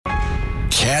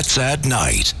Cats at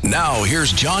Night. Now,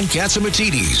 here's John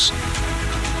Catsimatidis.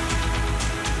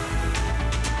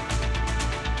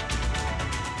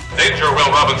 Danger,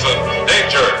 Will Robinson.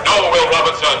 Danger. No, Will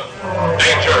Robinson.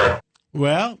 Danger.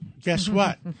 Well, guess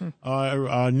what?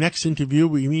 Our next interview,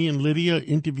 me and Lydia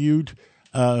interviewed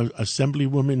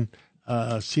Assemblywoman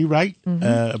Seawright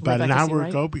about an hour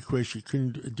ago because she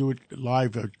couldn't do it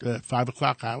live at 5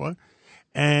 o'clock hour.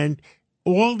 And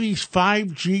all these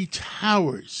 5G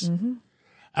towers,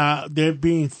 they're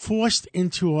being forced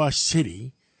into our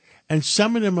city, and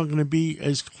some of them are going to be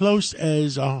as close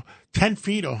as 10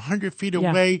 feet or 100 feet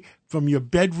away from your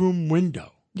bedroom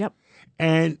window. Yep.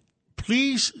 And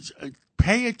please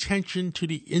pay attention to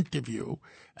the interview.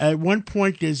 At one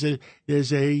point, there's a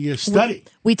study.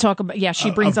 We talk about,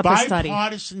 she brings up a study. A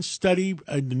bipartisan study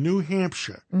in New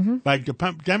Hampshire by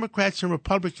Democrats and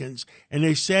Republicans, and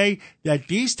they say that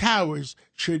these towers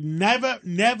should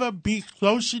never be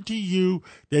closer to you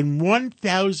than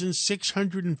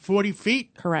 1,640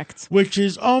 feet. Correct. Which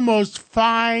is almost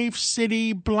 5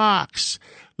 city blocks.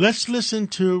 Let's listen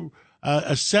to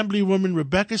Assemblywoman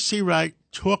Rebecca Seawright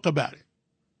talk about it.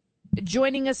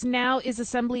 Joining us now is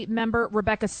Assembly Member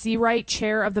Rebecca Seawright,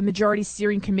 chair of the Majority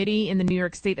Steering Committee in the New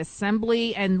York State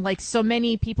Assembly. And like so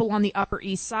many people on the Upper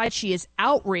East Side, she is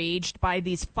outraged by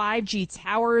these 5G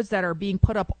towers that are being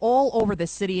put up all over the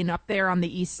city and up there on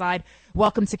the East Side.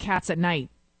 Welcome to Cats at Night.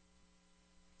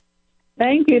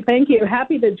 Thank you.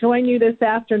 Happy to join you this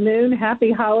afternoon.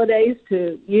 Happy holidays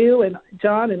to you and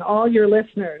John and all your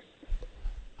listeners.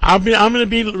 I'm going to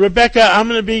be Rebecca. I'm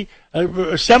going to be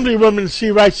Assemblywoman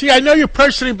Seawright. See, I know you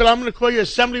personally, but I'm going to call you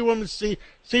Assemblywoman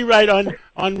Seawright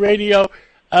on radio.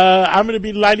 I'm going to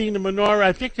be lighting the menorah.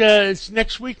 I think it's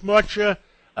next week, March,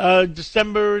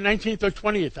 December 19th or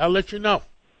 20th. I'll let you know.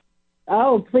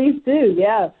 Oh, please do.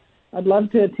 Yes, I'd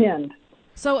love to attend.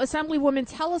 So, Assemblywoman,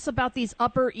 tell us about these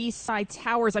Upper East Side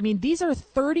towers. I mean, these are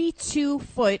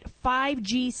 32-foot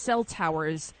 5G cell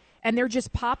towers. And they're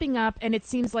just popping up, and it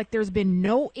seems like there's been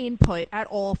no input at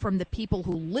all from the people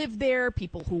who live there,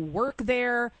 people who work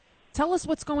there. Tell us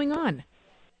what's going on.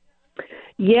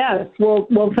 Yes, well,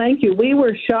 thank you. We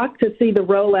were shocked to see the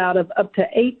rollout of up to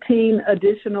 18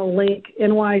 additional Link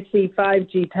NYC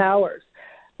 5G towers.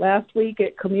 Last week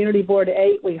at Community Board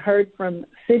 8, we heard from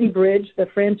City Bridge, the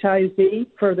franchisee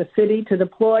for the city, to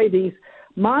deploy these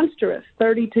monstrous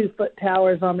 32-foot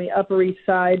towers on the Upper East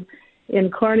Side in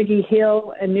Carnegie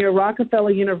Hill and near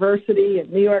Rockefeller University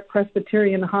and New York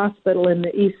Presbyterian Hospital in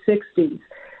the East 60s.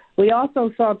 We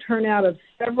also saw turnout of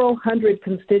several hundred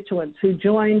constituents who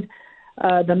joined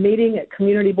the meeting at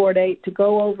Community Board 8 to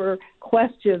go over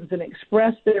questions and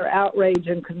express their outrage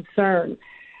and concern.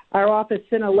 Our office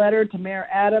sent a letter to Mayor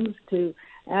Adams to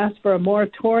ask for a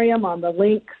moratorium on the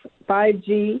Link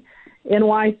 5G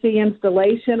NYC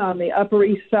installation on the Upper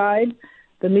East Side.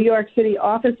 The New York City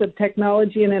Office of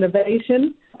Technology and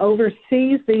Innovation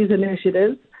oversees these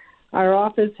initiatives. Our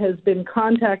office has been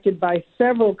contacted by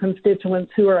several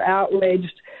constituents who are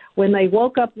outraged when they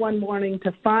woke up one morning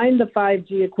to find the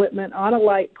 5G equipment on a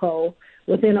light pole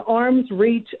within arm's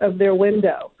reach of their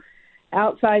window,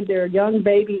 outside their young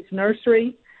baby's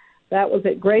nursery. That was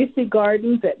at Gracie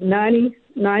Gardens at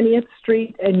 90th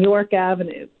Street and York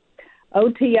Avenue.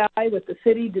 OTI with the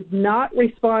city did not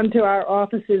respond to our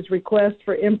office's request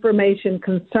for information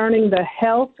concerning the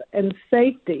health and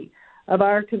safety of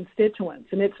our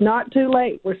constituents. And it's not too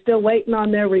late. We're still waiting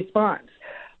on their response.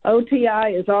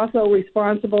 OTI is also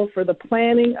responsible for the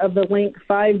planning of the Link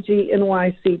 5G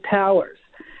NYC towers.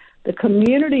 The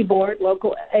Community Board,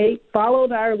 Local 8,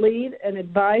 followed our lead and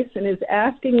advice and is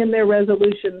asking in their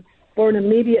resolution for an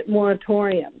immediate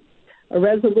moratorium. A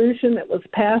resolution that was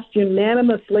passed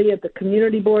unanimously at the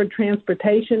Community Board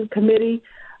Transportation Committee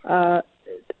to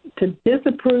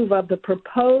disapprove of the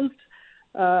proposed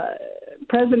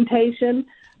presentation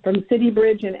from City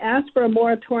Bridge and ask for a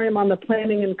moratorium on the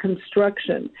planning and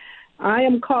construction. I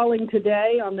am calling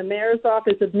today on the Mayor's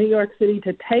Office of New York City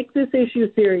to take this issue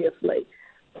seriously,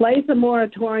 place a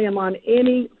moratorium on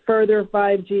any further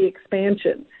 5G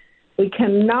expansion. We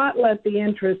cannot let the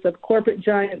interests of corporate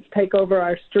giants take over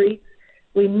our streets.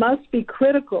 We must be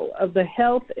critical of the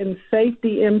health and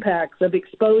safety impacts of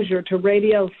exposure to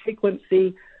radio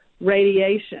frequency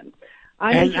radiation.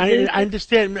 I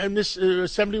understand, Ms.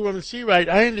 Assemblywoman Seawright,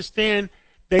 I understand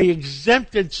they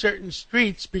exempted certain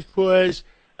streets because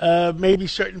maybe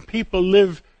certain people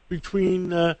live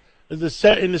between in the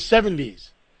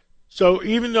 70s. So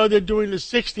even though they're doing the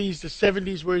 60s, the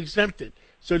 70s were exempted.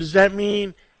 So does that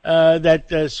mean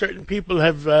that certain people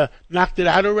have knocked it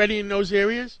out already in those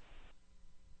areas?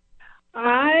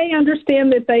 I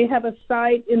understand that they have a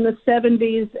site in the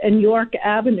 70s and York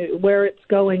Avenue where it's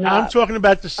going up. I'm talking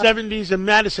about the 70s and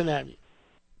Madison Avenue.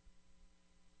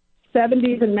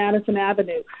 70s and Madison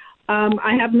Avenue.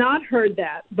 I have not heard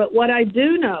that, but what I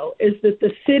do know is that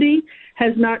the city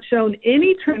has not shown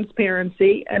any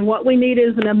transparency, and what we need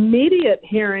is an immediate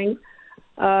hearing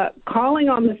calling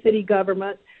on the city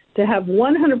government to have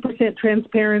 100%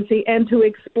 transparency and to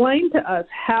explain to us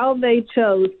how they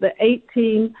chose the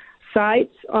 18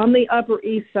 sites on the Upper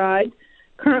East Side.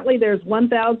 Currently, there's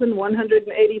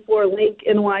 1,184 Link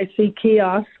NYC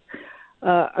kiosks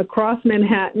across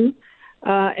Manhattan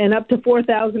and up to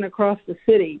 4,000 across the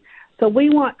city. So we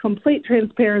want complete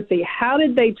transparency. How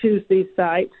did they choose these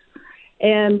sites?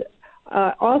 And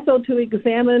also to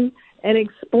examine and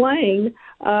explain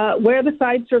where the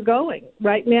sites are going.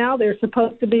 Right now, they're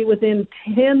supposed to be within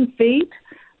 10 feet.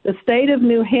 The state of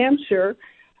New Hampshire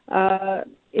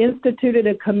instituted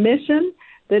a commission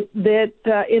that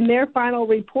in their final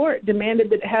report demanded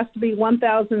that it has to be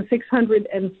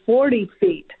 1,640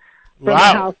 feet from the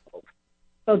household.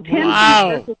 So 10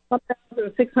 feet versus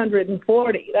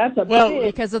 1,640. That's a big...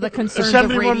 Because of the concerns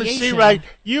Assemblywoman of radiation. Seawright,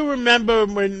 you remember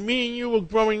when me and you were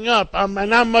growing up,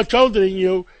 and I'm much older than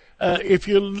you,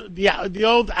 the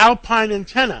old Alpine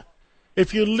antenna.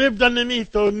 If you lived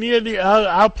underneath or near the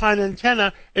Alpine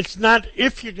antenna, it's not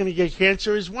if you're going to get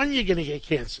cancer, it's when you're going to get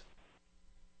cancer.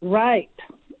 Right.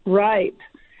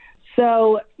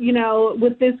 So,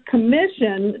 with this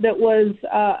commission that was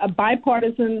a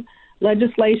bipartisan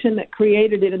legislation that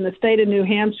created it in the state of New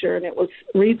Hampshire, and it was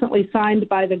recently signed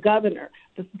by the governor.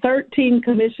 The 13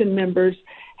 commission members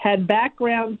had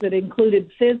backgrounds that included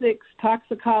physics,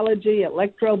 toxicology,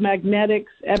 electromagnetics,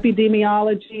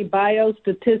 epidemiology,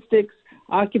 biostatistics,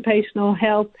 occupational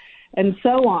health, and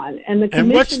so on. And the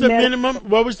commission. And what's the minimum?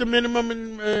 What was the minimum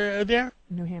in there?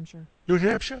 New Hampshire. New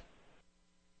Hampshire?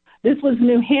 This was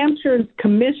New Hampshire's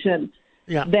commission.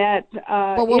 Yeah. That.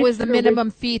 But what was the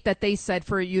minimum feet that they said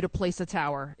for you to place a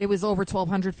tower? It was over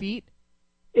 1,200 feet?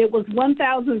 It was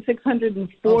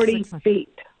 1,640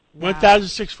 feet.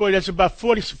 1,640. That's about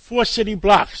 4 city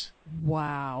blocks.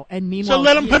 Wow. And meanwhile, so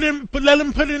let them put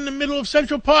it in the middle of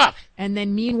Central Park. And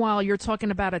then meanwhile, you're talking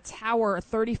about a tower, a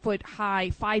 30-foot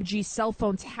high 5G cell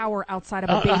phone tower outside of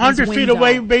a baby's 100 window. feet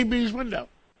away, baby's window.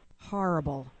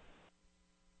 Horrible.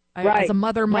 Right. As a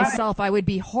mother myself, I would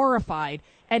be horrified.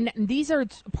 And these are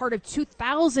part of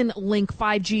 2,000 Link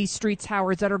 5G street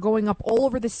towers that are going up all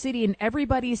over the city, and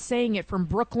everybody is saying it from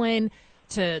Brooklyn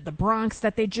to the Bronx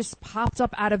that they just popped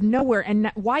up out of nowhere.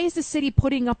 And why is the city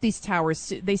putting up these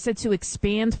towers? They said to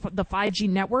expand the 5G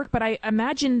network, but I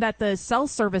imagine that the cell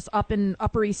service up in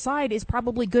Upper East Side is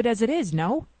probably good as it is,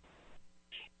 no?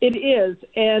 It is,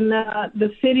 and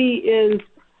the city is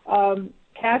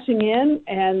cashing in,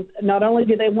 and not only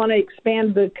do they want to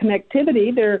expand the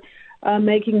connectivity, they're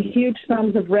making huge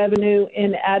sums of revenue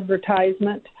in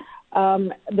advertisement.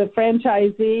 The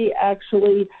franchisee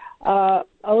actually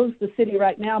owes the city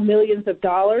right now millions of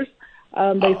dollars.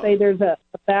 They say there's a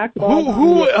backlog.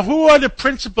 Who are the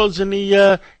principals in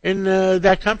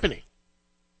that company?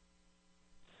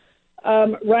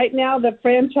 Right now, the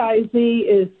franchisee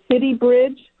is City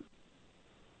Bridge.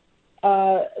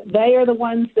 They are the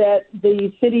ones that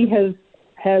the city has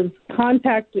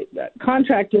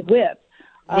contracted with.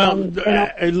 Well,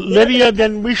 Lydia,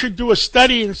 then we should do a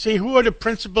study and see who are the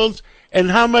principals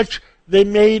and how much they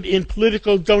made in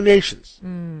political donations.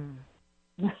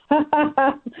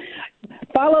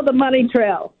 Follow the money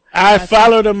trail. I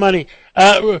follow the money.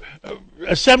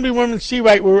 Assemblywoman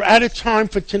Seawright, we're out of time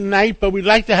for tonight, but we'd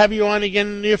like to have you on again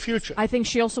in the near future. I think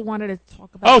she also wanted to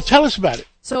talk about... Oh, tell us about it.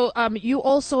 So you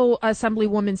also,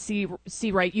 Assemblywoman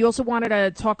Seawright, you also wanted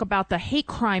to talk about the hate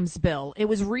crimes bill. It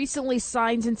was recently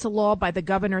signed into law by the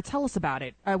governor. Tell us about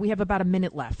it. We have about a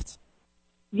minute left.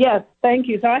 Yes, thank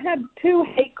you. So I had 2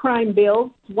 hate crime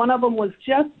bills. One of them was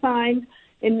just signed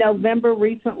in November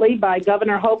recently by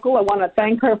Governor Hochul. I want to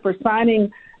thank her for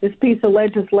signing this piece of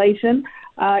legislation.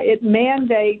 It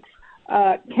mandates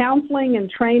counseling and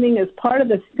training as part of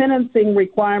the sentencing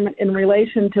requirement in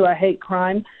relation to a hate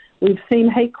crime. We've seen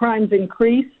hate crimes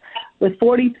increase, with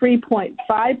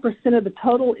 43.5% of the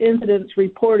total incidents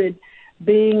reported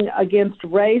being against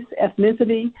race,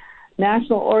 ethnicity,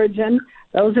 national origin.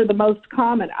 Those are the most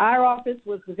common. Our office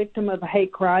was the victim of a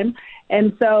hate crime,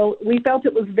 and so we felt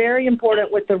it was very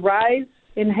important with the rise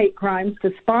in hate crimes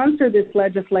to sponsor this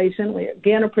legislation. We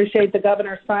again appreciate the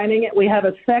governor signing it. We have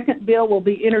a second bill we'll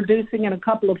be introducing in a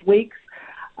couple of weeks.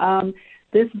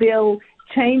 This bill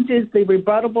changes the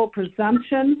rebuttable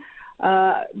presumption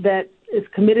that is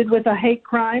committed with a hate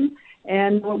crime,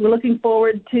 And we're looking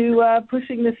forward to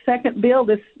pushing this second bill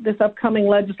this upcoming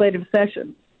legislative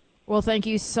session. Well, thank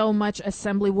you so much,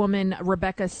 Assemblywoman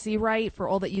Rebecca Seawright, for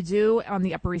all that you do on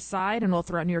the Upper East Side and all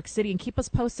throughout New York City. And keep us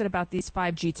posted about these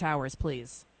 5G towers,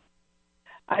 please.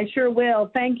 I sure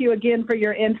will. Thank you again for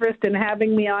your interest in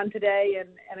having me on today.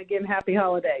 And again, happy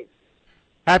holidays.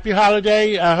 Happy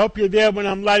holiday. I hope you're there when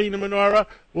I'm lighting the menorah.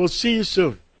 We'll see you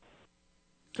soon.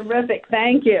 Terrific.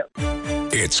 Thank you.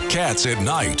 It's Cats at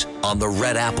Night on the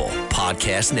Red Apple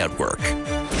Podcast Network.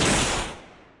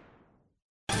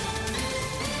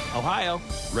 Ohio,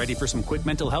 ready for some quick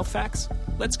mental health facts?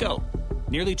 Let's go.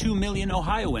 Nearly 2 million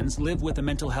Ohioans live with a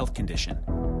mental health condition.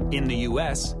 In the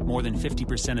U.S., more than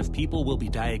 50% of people will be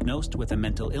diagnosed with a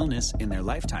mental illness in their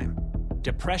lifetime.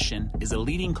 Depression is a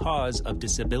leading cause of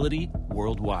disability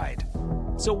worldwide.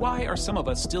 So why are some of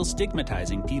us still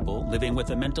stigmatizing people living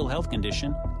with a mental health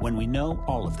condition when we know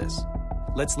all of this?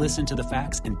 Let's listen to the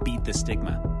facts and beat the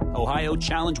stigma. Ohio,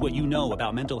 challenge what you know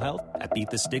about mental health at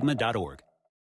beatthestigma.org.